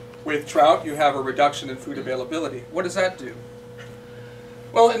with trout you have a reduction in food availability. What does that do?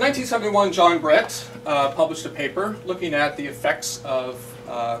 Well, in 1971, John Brett published a paper looking at the effects of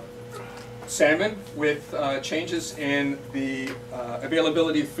salmon with changes in the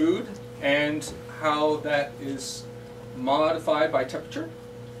availability of food and how that is modified by temperature.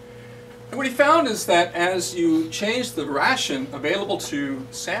 And what he found is that as you change the ration available to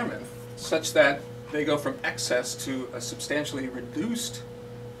salmon such that they go from excess to a substantially reduced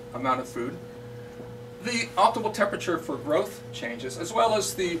amount of food, the optimal temperature for growth changes, as well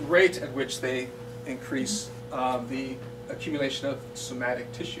as the rate at which they increase the accumulation of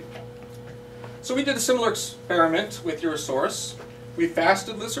somatic tissue. So we did a similar experiment with Urosaurus. We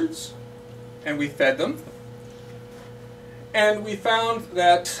fasted lizards and we fed them. And we found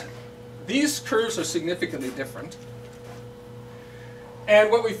that these curves are significantly different. And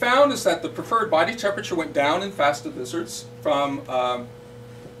what we found is that the preferred body temperature went down in fasted lizards from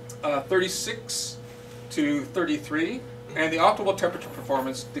 36 to 33, and the optimal temperature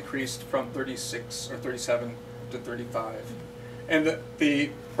performance decreased from 36 or 37 to 35. And the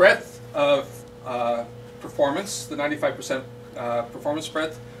breadth of performance, the 95% performance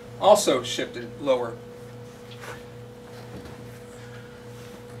breadth, also shifted lower.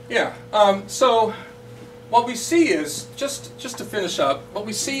 Yeah, so what we see is, just to finish up, what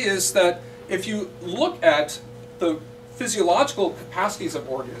we see is that if you look at the physiological capacities of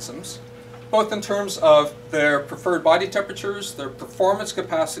organisms, both in terms of their preferred body temperatures, their performance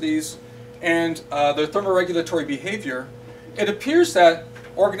capacities, and their thermoregulatory behavior, it appears that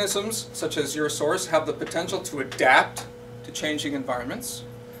organisms, such as Urosaurus, have the potential to adapt to changing environments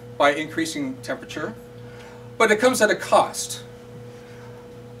by increasing temperature, but it comes at a cost.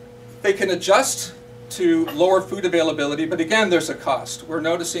 They can adjust to lower food availability, but again, there's a cost. We're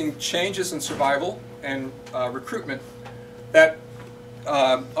noticing changes in survival and recruitment that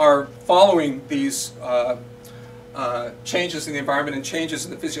are following these changes in the environment and changes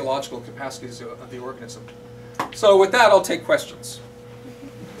in the physiological capacities of the organism. So with that, I'll take questions.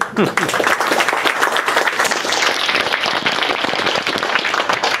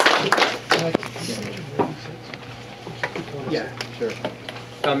 Yeah, sure.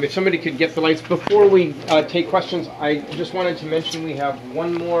 If somebody could get the lights. Before we take questions, I just wanted to mention we have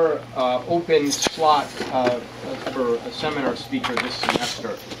one more open slot for a seminar speaker this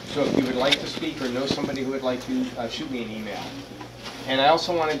semester. So if you would like to speak or know somebody who would like to, shoot me an email. And I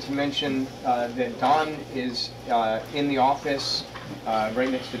also wanted to mention that Don is in the office right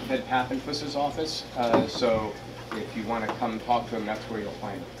next to Ted Pappenfuss's office. So if you want to come talk to him, that's where you'll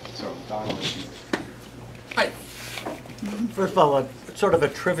find him. So Don, I'll let you. Hi. First of all, sort of a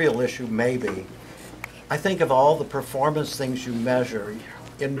trivial issue maybe. I think of all the performance things you measure,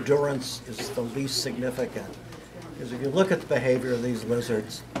 endurance is the least significant. Because if you look at the behavior of these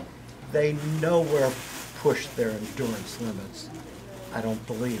lizards, they nowhere push their endurance limits, I don't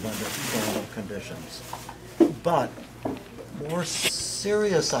believe, under normal conditions. But more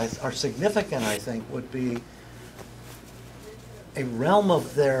serious or significant, I think, would be a realm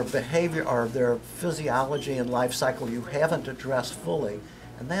of their behavior or their physiology and life cycle you haven't addressed fully,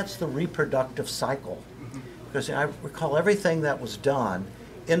 and that's the reproductive cycle. Because I recall everything that was done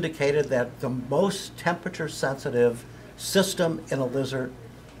indicated that the most temperature sensitive system in a lizard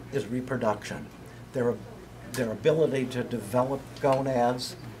is reproduction. Their ability to develop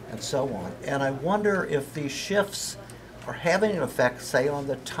gonads and so on. And I wonder if these shifts are having an effect, say, on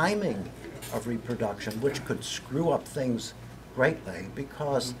the timing of reproduction, which could screw up things greatly,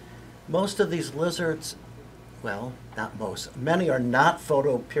 because most of these lizards, well, not most, many are not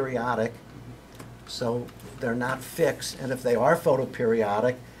photoperiodic, So they're not fixed, and if they are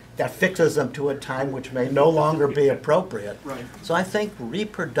photoperiodic, that fixes them to a time which may no longer be appropriate. Right. So I think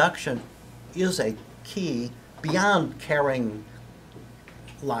reproduction is a key beyond carrying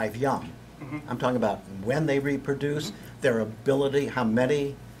live young. I'm talking about when they reproduce, their ability, how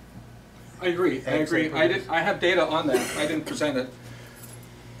many. I agree. I agree. I have data on that. I didn't present it.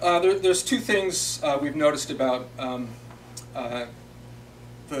 There's two things we've noticed about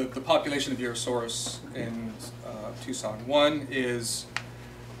the population of Urosaurus in Tucson. One is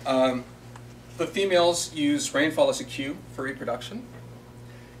the females use rainfall as a cue for reproduction.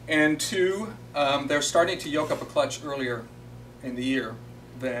 And two, they're starting to yolk up a clutch earlier in the year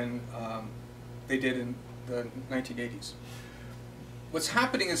than they did in the 1980s. What's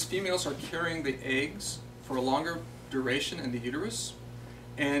happening is females are carrying the eggs for a longer duration in the uterus,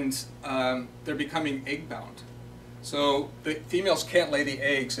 and they're becoming egg-bound. So the females can't lay the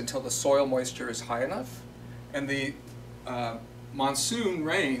eggs until the soil moisture is high enough, and the monsoon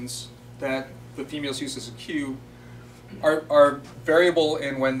rains that the females use as a cue are variable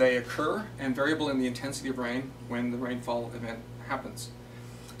in when they occur and variable in the intensity of rain when the rainfall event happens.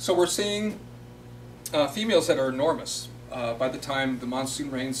 So we're seeing females that are enormous by the time the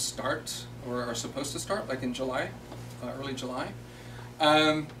monsoon rains start or are supposed to start, like in July, early July.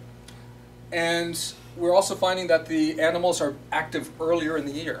 And we're also finding that the animals are active earlier in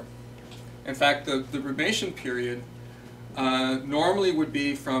the year. In fact, the rumination period normally would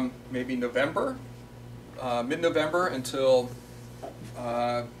be from maybe November, mid-November until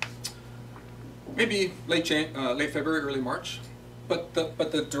maybe late February, early March. But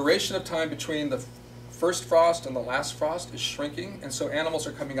the duration of time between the first frost and the last frost is shrinking, and so animals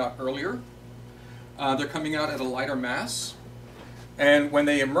are coming out earlier. They're coming out at a lighter mass, and when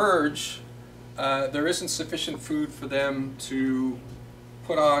they emerge, there isn't sufficient food for them to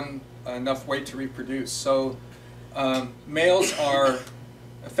put on enough weight to reproduce. So males are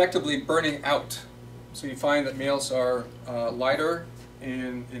effectively burning out. So you find that males are lighter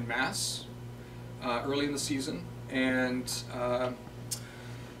in mass early in the season, and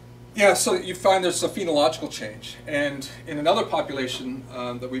yeah, so you find there's a phenological change. And in another population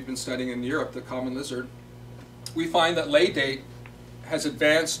that we've been studying in Europe, the common lizard, we find that lay date has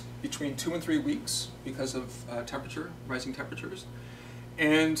advanced between 2 and 3 weeks because of rising temperatures.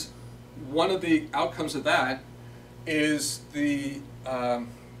 And one of the outcomes of that is the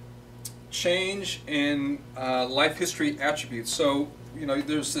change in life history attributes. So, you know,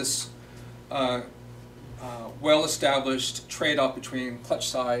 there's this well-established trade-off between clutch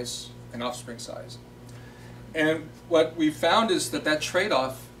size and offspring size. And what we found is that that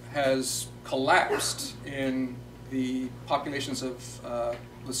trade-off has collapsed in the populations of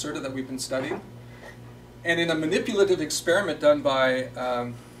Lacerta that we've been studying. And in a manipulative experiment done by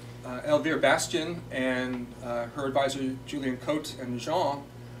Elvire Bastien and her advisor Julien Cote and Jean,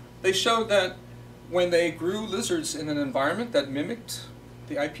 they showed that when they grew lizards in an environment that mimicked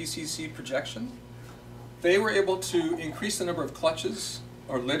the IPCC projection, they were able to increase the number of clutches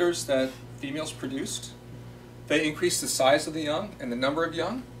or litters that females produced. They increased the size of the young and the number of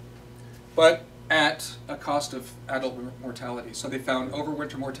young, but at a cost of adult mortality. So they found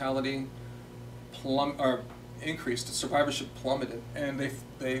overwinter mortality increased, survivorship plummeted, and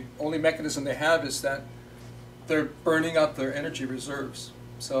the only mechanism they have is that they're burning up their energy reserves.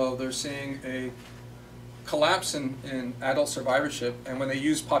 So they're seeing a collapse in adult survivorship, and when they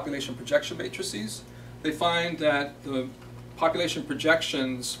use population projection matrices, they find that the population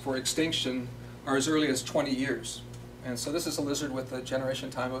projections for extinction are as early as 20 years. And so this is a lizard with a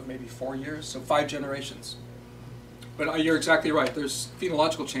generation time of maybe 4 years, so 5 generations. But you're exactly right. There's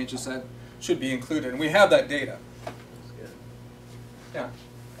phenological changes that should be included, and we have that data. That's good. Yeah.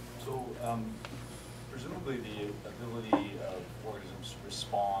 So presumably the ability of organisms to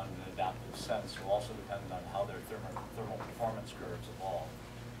respond in an adaptive sense will also depend on how their thermal performance curves evolve.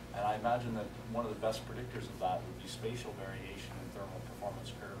 And I imagine that one of the best predictors of that would be spatial variation in thermal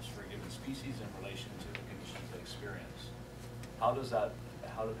performance curves for a given species in relation to the conditions they experience. How do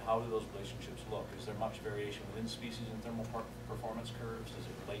those relationships look? Is there much variation within species in thermal performance curves? Does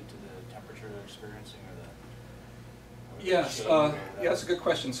it relate to the temperature they're experiencing or the Yes, yeah, that's a good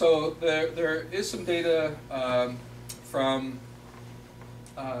question. So there is some data from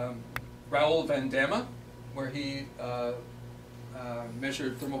Raoul van Damme, where he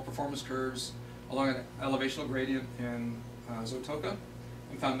measured thermal performance curves along an elevational gradient in Zootoca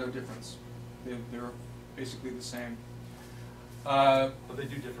and found no difference. They're basically the same. But they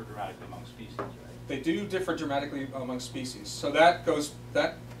do differ dramatically among species, right? They do differ dramatically among species. So that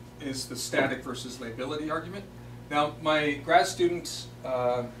is the static versus lability argument. Now, my grad student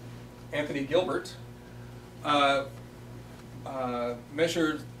Anthony Gilbert,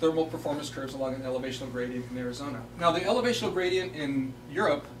 measured thermal performance curves along an elevational gradient in Arizona. Now, the elevational gradient in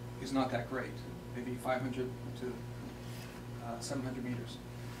Europe is not that great, maybe 500 to 700 meters.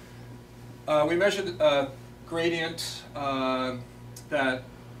 We measured a gradient that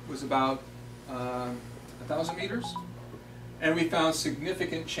was about 1,000 meters, and we found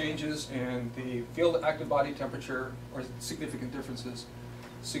significant changes in the field active body temperature, or significant differences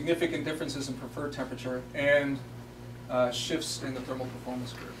in preferred temperature, and shifts in the thermal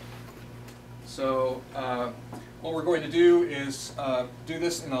performance curve. So what we're going to do is do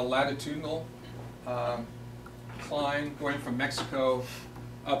this in a latitudinal climb going from Mexico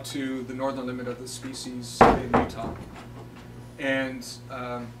up to the northern limit of the species in Utah. And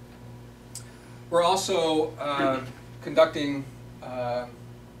we're also conducting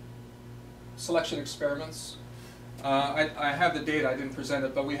selection experiments. I have the data, I didn't present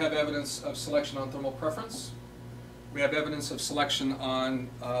it, but we have evidence of selection on thermal preference. We have evidence of selection on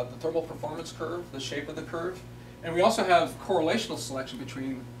the thermal performance curve, the shape of the curve. And we also have correlational selection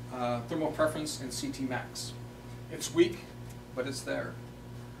between thermal preference and CT max. It's weak, but it's there.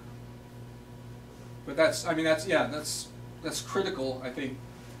 But that's critical, I think,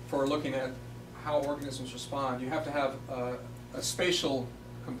 for looking at how organisms respond. You have to have a spatial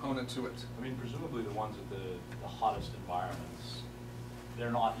component to it. I mean, presumably the ones at the hottest environments,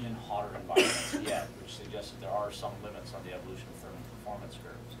 they're not in hotter environments yet, which suggests that there are some limits on the evolution of thermal performance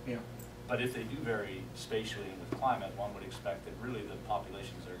curves. Yeah. But if they do vary spatially in the climate, one would expect that really the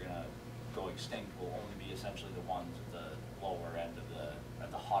populations that are going to go extinct will only be essentially the ones at the lower end of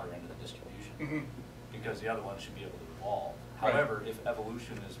at the hotter end of the distribution, because the other ones should be able to evolve. Right. However, if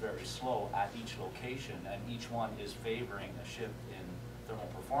evolution is very slow at each location and each one is favoring a shift in thermal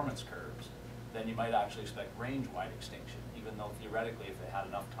performance curves, then you might actually expect range-wide extinction, even though theoretically if they had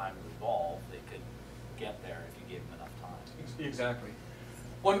enough time to evolve, they could get there if you gave them enough time. Exactly.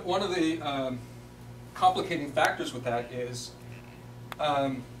 One of the complicating factors with that is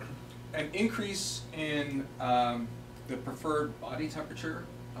an increase in the preferred body temperature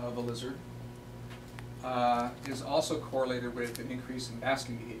of a lizard is also correlated with an increase in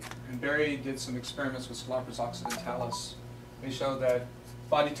basking behavior. And Barry did some experiments with Scalopus occidentalis. They showed that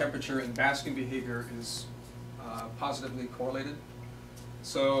body temperature and basking behavior is positively correlated.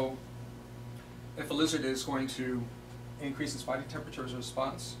 So if a lizard is going to increase its body temperature as a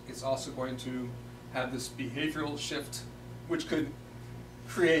response, it's also going to have this behavioral shift, which could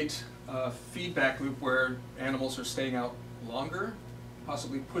create a feedback loop where animals are staying out longer,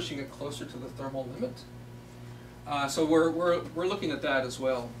 possibly pushing it closer to the thermal limit. So we're looking at that as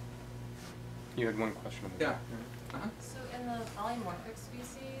well. You had one question. Yeah. So in the polymorphic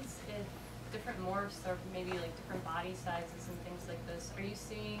species, if different morphs or maybe like different body sizes and things like this, are you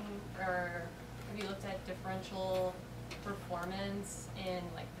seeing, or have you looked at differential performance in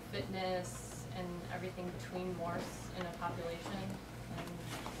like fitness and everything between morphs in a population? And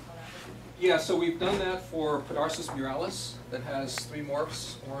how that would be? Yeah, so we've done that for Podarcis muralis that has 3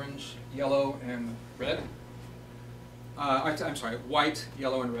 morphs, orange, yellow, and red. I'm sorry, white,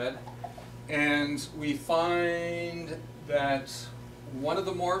 yellow, and red. And we find that one of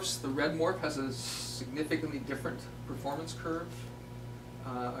the morphs, the red morph, has a significantly different performance curve,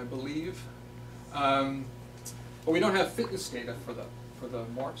 I believe. But we don't have fitness data for the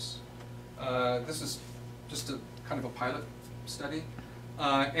morphs. This is just a kind of a pilot study.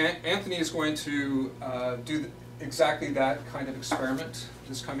 Anthony is going to do exactly that kind of experiment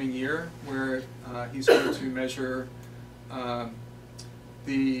this coming year, where he's going to measure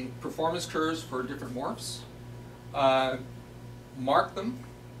the performance curves for different morphs, mark them,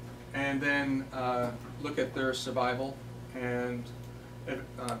 and then look at their survival and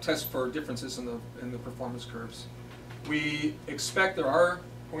test for differences in the performance curves. We expect there are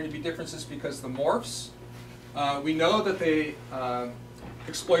going to be differences because the morphs, we know that they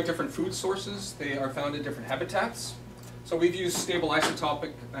exploit different food sources. They are found in different habitats. So we've used stable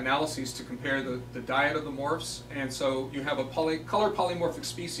isotopic analyses to compare the diet of the morphs. And so you have a color polymorphic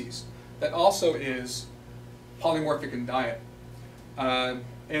species that also is polymorphic in diet.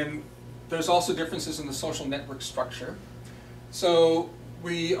 And there's also differences in the social network structure. So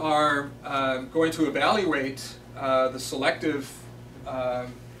we are going to evaluate the selective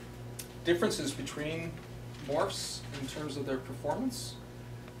differences between morphs in terms of their performance,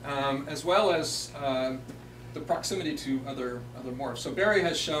 as well as the proximity to other morphs. So Barry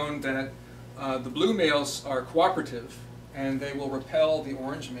has shown that the blue males are cooperative and they will repel the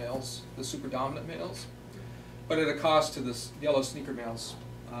orange males, the superdominant males, but at a cost to the yellow sneaker males,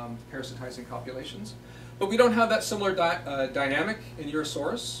 parasitizing copulations. But we don't have that similar dynamic in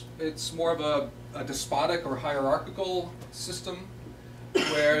Urosaurus. It's more of a despotic or hierarchical system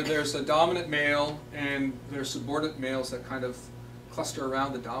where there's a dominant male and there's subordinate males that kind of cluster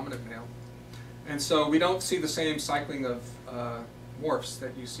around the dominant male. And so we don't see the same cycling of morphs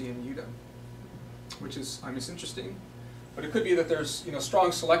that you see in Uda, which is, I mean, it's interesting. But it could be that there's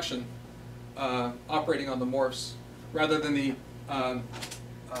strong selection operating on the morphs rather than the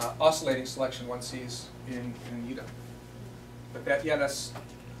oscillating selection one sees in Uda. But that, yeah, that's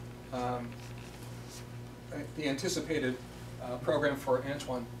the anticipated program for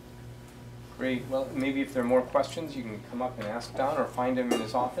Antoine. Great. Well, maybe if there are more questions, you can come up and ask Don or find him in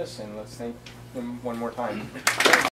his office, and let's thank him one more time.